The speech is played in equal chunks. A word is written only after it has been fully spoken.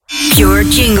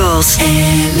Pure Jingles.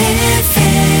 LFM.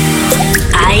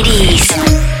 IDs.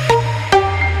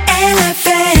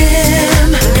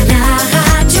 LFM. La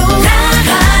radio.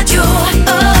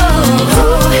 Oh.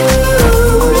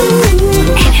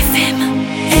 LFM.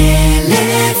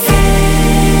 LFM.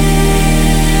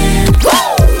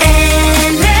 LFM.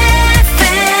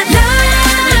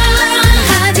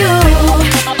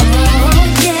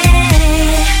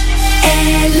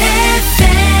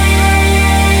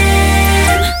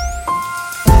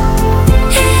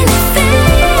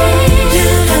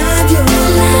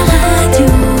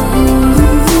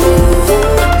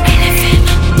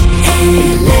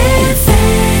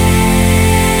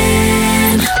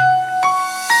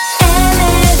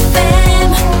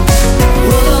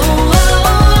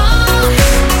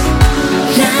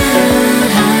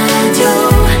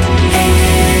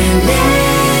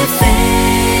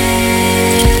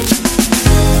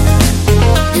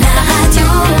 La radio.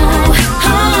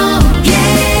 Oh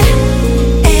yeah.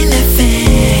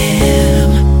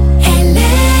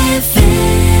 LFM.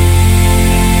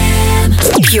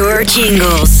 Pure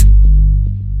Jingles.